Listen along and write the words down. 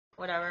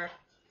whatever.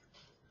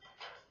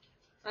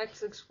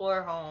 Let's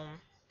explore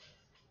home.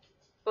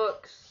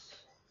 Books.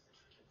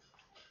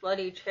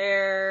 Bloody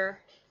chair.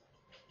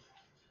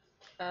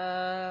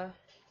 Handgun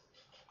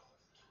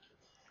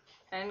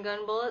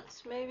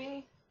bullets,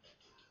 maybe?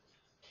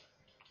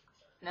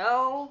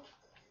 No?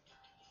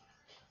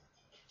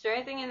 Is there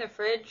anything in the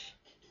fridge?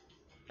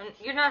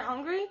 You're not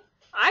hungry?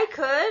 I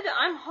could.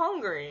 I'm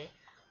hungry.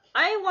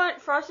 I want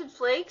Frosted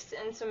Flakes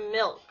and some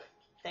milk.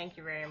 Thank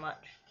you very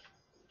much.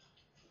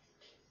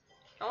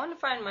 I want to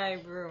find my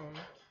room.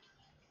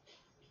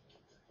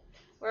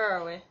 Where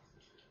are we?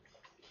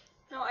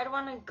 No, I don't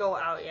want to go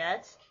out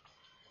yet.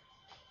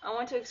 I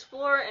want to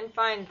explore and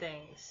find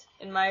things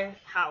in my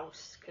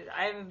house, because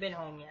I haven't been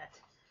home yet.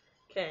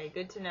 Okay,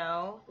 good to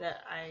know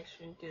that I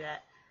shouldn't do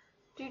that.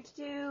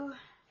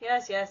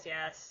 Yes, yes,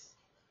 yes.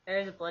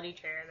 There's a bloody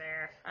chair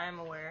there. I'm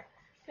aware.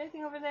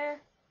 Anything over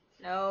there?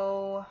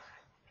 No.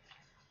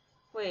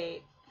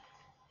 Wait.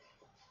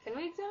 Can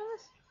we examine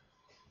this?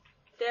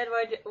 Dad,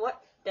 why'd you...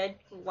 What? Dad,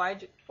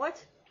 why'd you...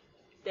 What?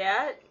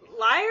 Dad?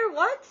 Liar?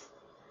 What?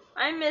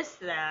 I missed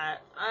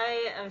that.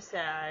 I am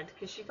sad,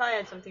 because she probably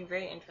had something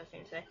very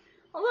interesting to say.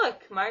 Oh,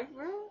 look, my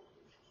room?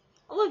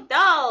 Oh, look,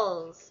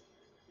 dolls!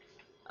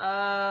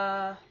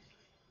 Oh,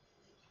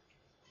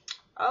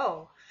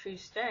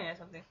 she's staring at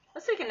something.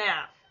 Let's take a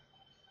nap.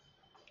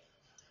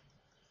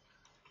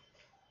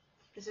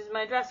 This is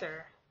my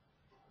dresser.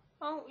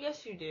 Oh,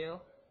 yes you do.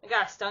 I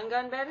got a stun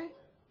gun, baby.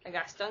 I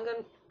got a stun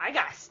gun. I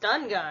got a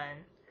stun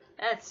gun.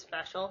 That's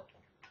special.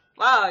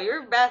 Wow,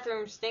 your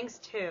bathroom stinks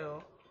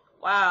too.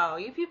 Wow,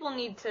 you people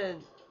need to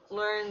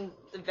learn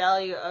the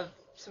value of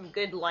some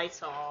good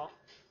Lysol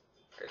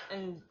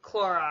and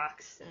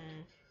Clorox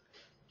and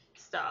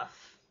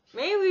stuff.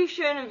 Maybe we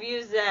shouldn't have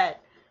used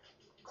that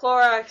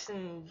Clorox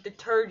and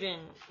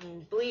detergent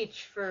and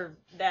bleach for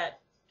that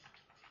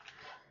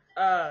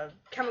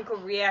chemical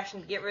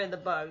reaction to get rid of the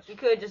bugs. We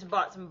could have just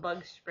bought some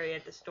bug spray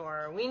at the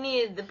store. We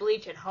needed the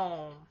bleach at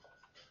home.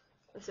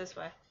 What's this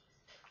way?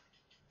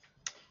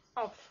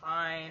 Oh,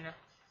 fine.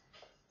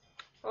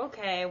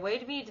 Okay, way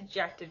to be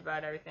dejected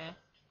about everything.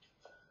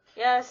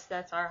 Yes,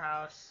 that's our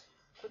house.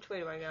 Which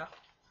way do I go?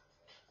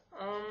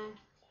 You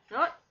know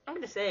what? I'm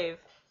gonna save.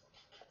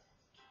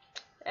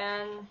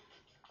 And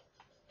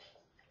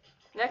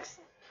next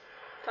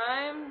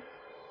time?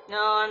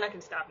 No, I'm not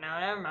gonna stop now.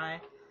 Never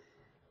mind.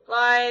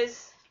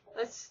 Lies.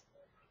 Let's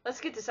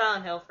get to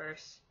Silent Hill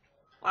first.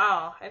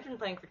 Wow, I've been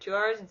playing for 2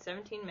 hours and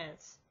 17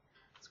 minutes.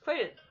 It's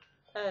quite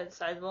a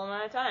sizable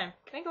amount of time.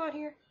 Can I go out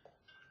here?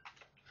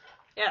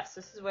 Yes,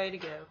 this is the way to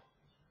go.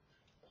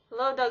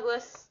 Hello,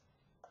 Douglas.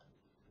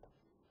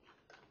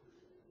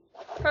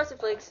 Frosted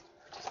Flakes.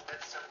 Just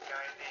met some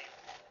guy named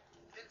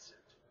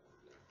Vincent.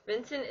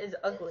 Vincent is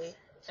ugly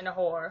and a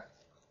whore.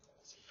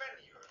 He's a friend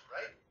of yours,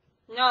 right?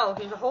 No,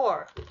 he's a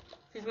whore.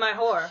 He's my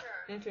whore.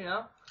 Sure. Didn't you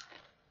know?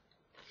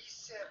 He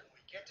said when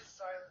we get to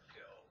Silent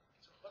Hill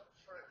to look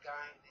for a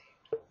guy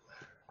named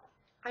Leonard.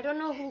 I don't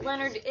know who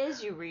Leonard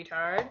is, you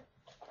retard.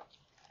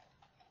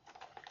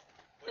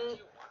 What do And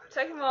you want to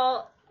second of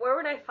all, where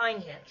would I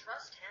find him? Can't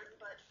trust him,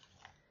 but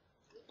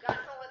we've got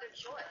no other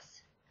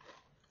choice.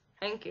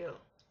 Thank you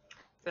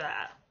for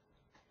that.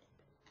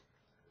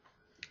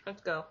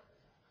 Let's go.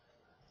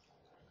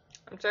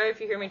 I'm sorry if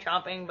you hear me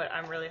chomping, but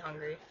I'm really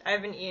hungry. I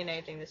haven't eaten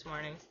anything this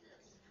morning.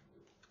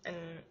 And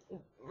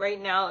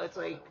right now it's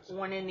like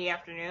 1 in the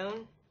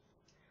afternoon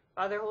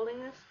while they're holding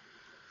this.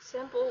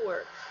 Simple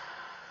works.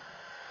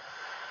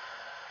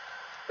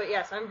 But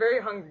yes, I'm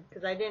very hungry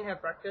because I didn't have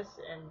breakfast,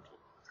 and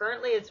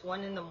currently it's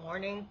 1 in the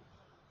morning.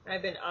 And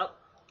I've been up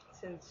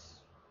since,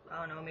 I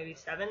don't know, maybe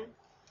 7.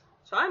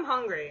 So I'm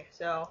hungry,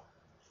 so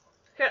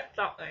can't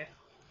stop me.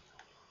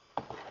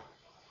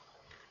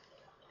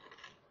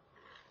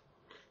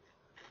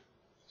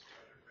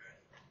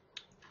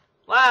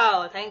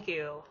 Wow, thank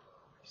you.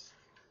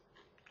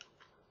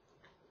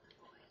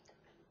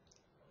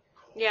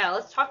 Yeah,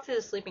 let's talk to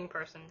the sleeping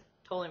person.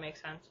 Totally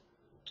makes sense.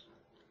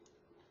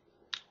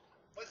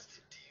 What's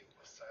the deal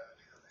with Silent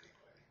Hill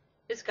anyway?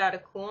 It's got a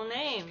cool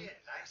name. Be a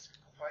nice,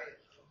 quiet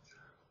little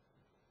town.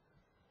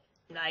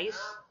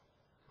 Nice.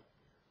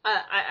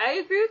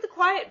 I agree with the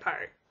quiet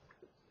part.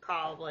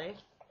 Probably.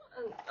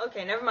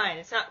 Okay, never mind.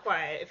 It's not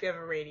quiet if you have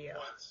a radio.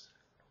 Once,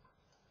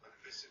 on a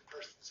missing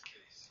persons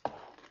case.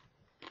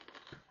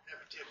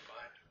 Never did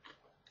find him.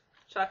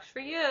 Sucks for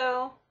you. But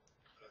I'll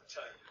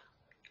tell you,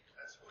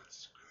 that's one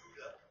screwed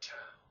up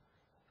town.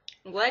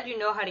 I'm glad you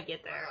know how to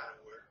get A there. lot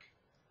of work.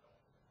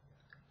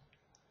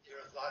 There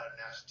are a lot of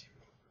nasty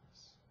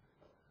rumors.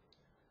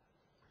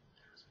 I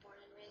was born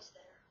and raised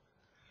there.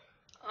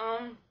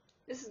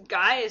 This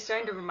guy is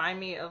starting to remind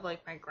me of,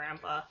 like, my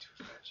grandpa.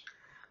 Too much.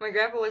 My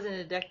grandpa wasn't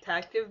a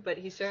detective, but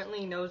he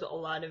certainly knows a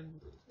lot of,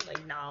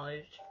 like,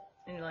 knowledge.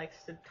 And he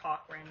likes to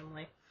talk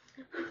randomly.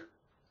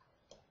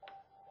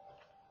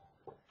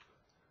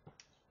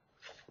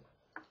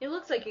 He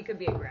looks like he could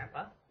be a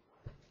grandpa.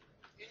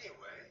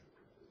 Anyway,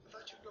 I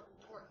thought you'd go to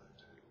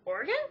Portland.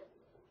 Oregon?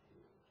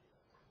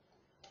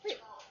 Wait,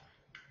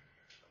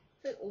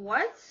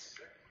 what?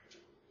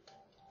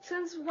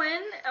 Since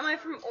when am I I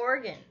from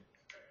Oregon?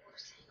 We're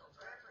single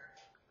forever.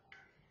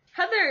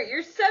 Heather,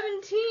 you're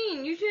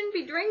 17. You shouldn't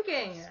be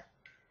drinking. I'm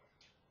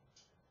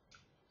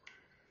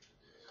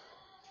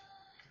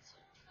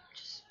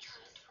just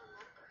trying to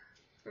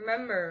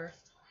remember. Remember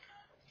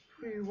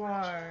who you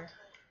are.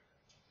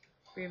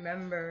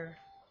 Remember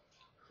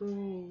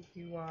who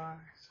you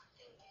are.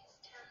 Something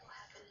terrible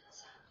happened in the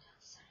South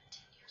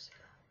 17 years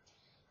ago.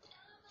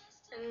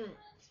 And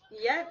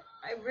yet,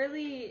 I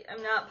really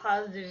am not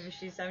positive if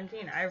she's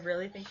 17. I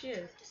really think she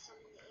is. To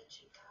summon the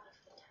ancient god of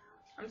the town.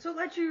 I'm so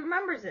glad she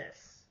remembers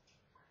this.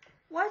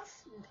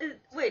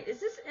 Wait, is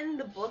this in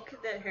the book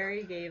that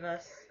Harry gave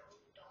us?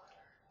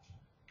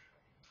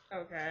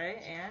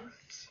 Okay, and?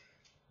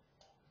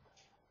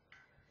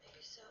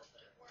 Maybe so,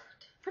 but it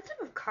worked. What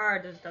type of car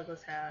does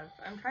Douglas have?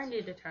 I'm trying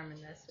to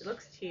determine this. It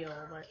looks teal,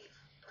 but... Gave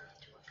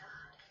birth to a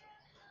god.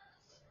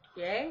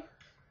 Yay?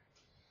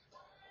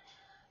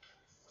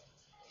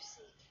 You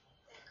see,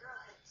 that girl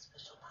had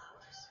special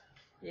powers.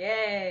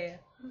 Yay.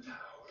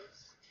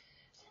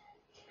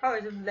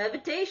 Powers of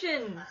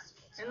levitation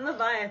and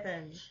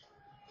Leviathan.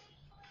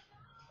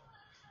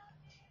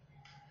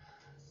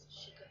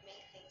 She could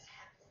make things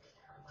happen with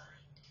her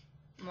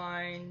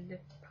mind. Mind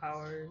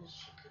powers.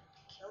 She could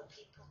kill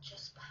people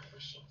just by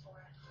wishing for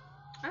it.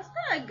 That's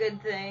not a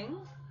good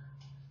thing.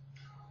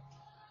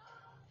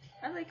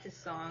 I like this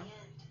song. In the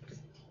end,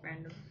 Just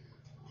random.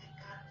 that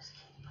god was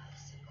killed by a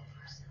single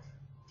person.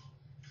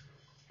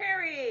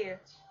 Harry!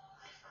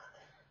 My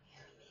father,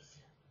 Harry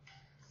Mason.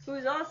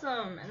 Who's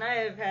awesome, and I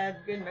have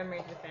had good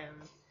memories with him.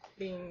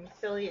 Being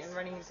silly and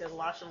running into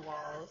lots of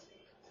walls.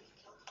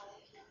 Killed by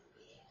a human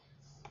being.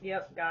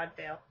 Yep, God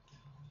fail.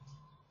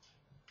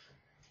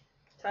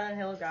 Silent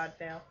Hill, God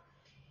fail. I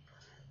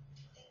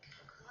think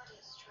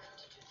Claudia's trying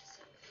to do the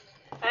same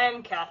thing. I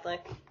am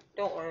Catholic.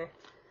 Don't worry.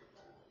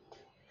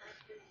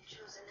 I've been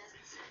chosen as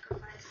the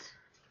sacrifice.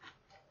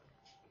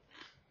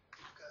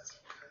 You've got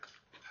some kind of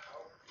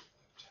power in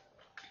you,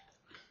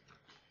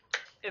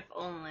 too. If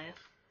only.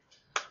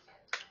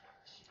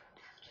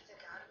 After the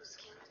god was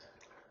killed,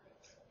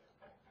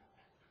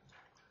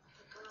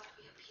 the girl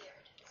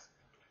reappeared.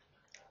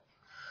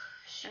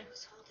 She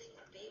was holding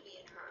a baby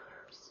in her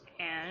arms.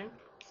 And...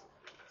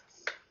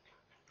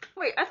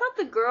 Wait, I thought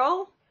the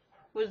girl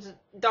was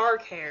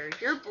dark haired.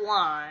 You're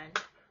blonde.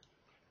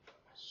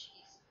 She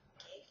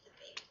gave the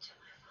baby to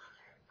my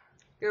father.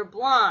 You're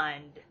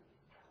blonde.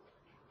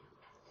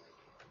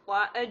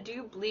 Why do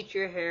you bleach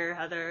your hair,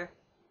 Heather?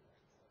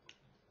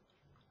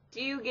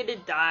 Do you get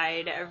it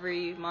dyed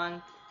every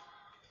month?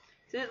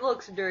 'Cause it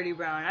looks dirty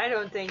brown. I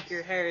don't think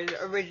your hair is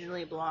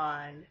originally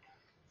blonde.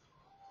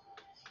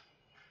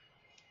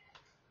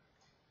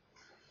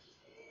 He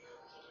didn't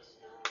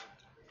know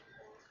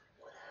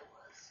what I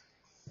was.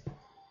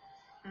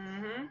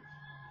 Mm-hmm.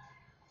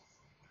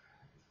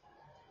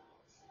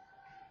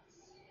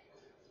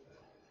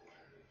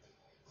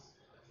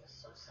 It was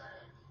so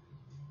sudden.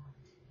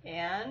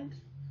 And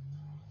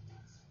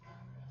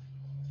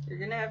you're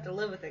gonna have to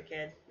live with it,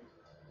 kid.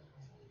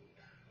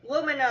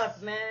 Woman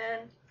up,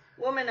 man.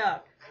 Woman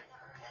up. I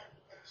never had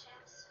a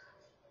chance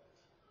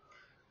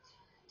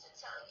to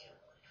tell you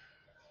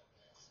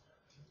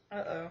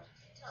Uh-oh.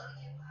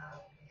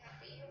 how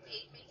happy you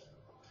made me.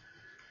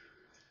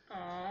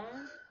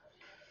 Aww.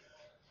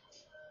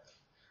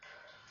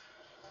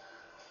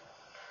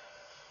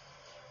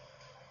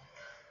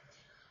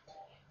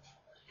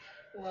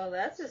 Well,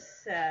 that's a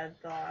sad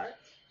thought.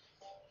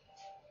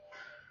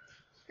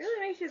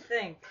 Really makes you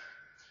think.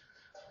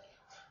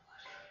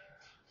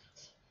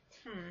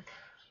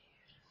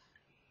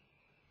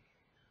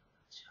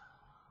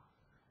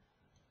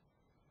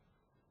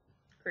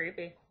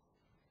 Creepy.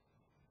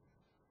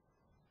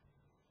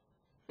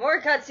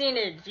 More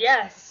cutscenage,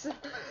 yes! I head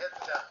to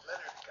that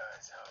Leonard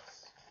guy's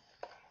house.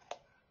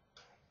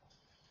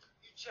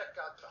 You check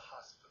out the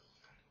hospital.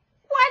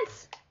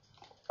 What?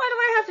 Why do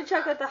I have to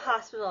check out the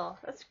hospital?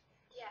 Yeah.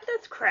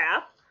 That's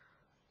crap.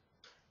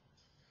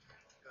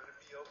 Gonna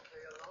be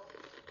okay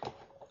alone?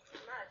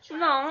 I'm not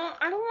No,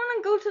 I don't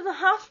want to go to the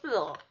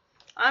hospital.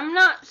 I'm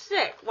not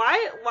sick.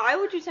 Why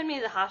would you send me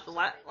to the hospital?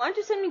 Why don't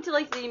you send me to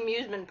like the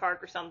amusement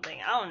park or something?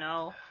 I don't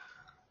know.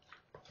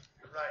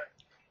 You're right.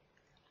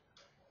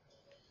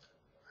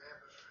 I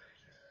am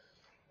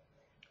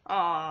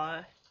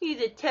afraid. Aw,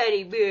 he's a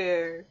teddy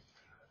bear.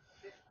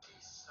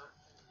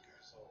 50-something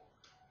years old.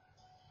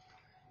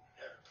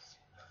 Never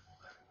seen nothing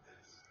like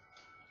this.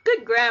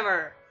 Good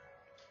grammar.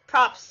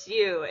 Props to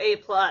you. A+.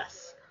 more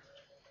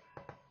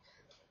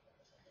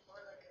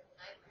like a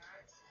nightmare,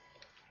 I'd say.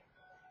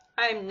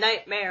 I'm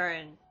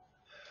nightmaring.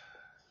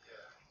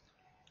 Yeah.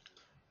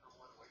 I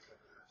want to wake up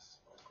and have a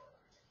smoke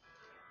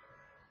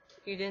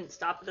already. You didn't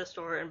stop at the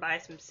store and buy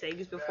some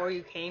cigs before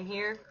you came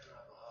here?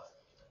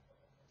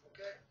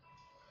 Okay?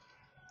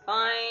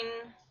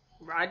 Fine.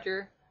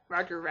 Roger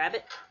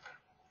Rabbit.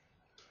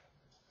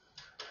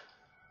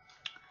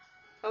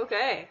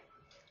 Okay.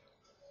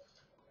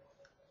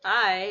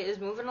 I is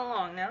moving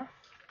along now.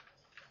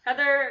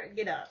 Heather,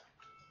 get up.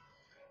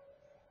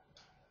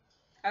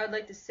 I would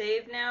like to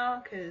save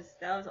now, because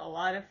that was a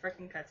lot of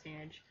freaking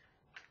cutscenage.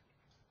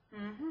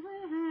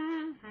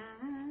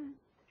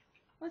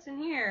 What's in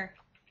here?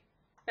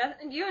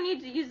 You don't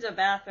need to use the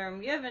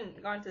bathroom. You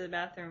haven't gone to the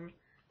bathroom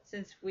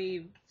since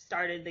we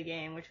started the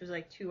game, which was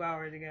like 2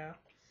 hours ago.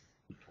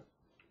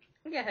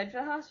 Yeah, head to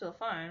the hospital.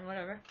 Fine,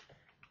 whatever.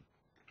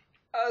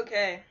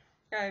 Okay.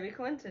 Gotta be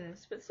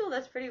coincidence. But still,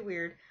 that's pretty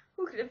weird.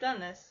 Who could have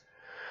done this?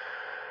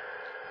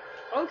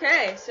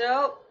 Okay,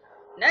 so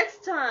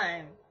next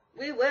time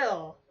we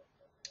will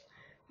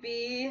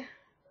be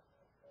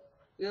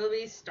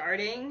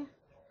starting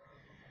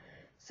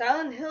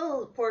Silent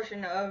Hill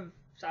portion of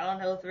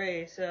Silent Hill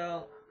 3.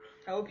 So,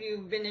 hope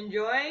you've been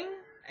enjoying,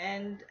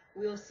 and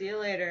we'll see you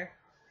later.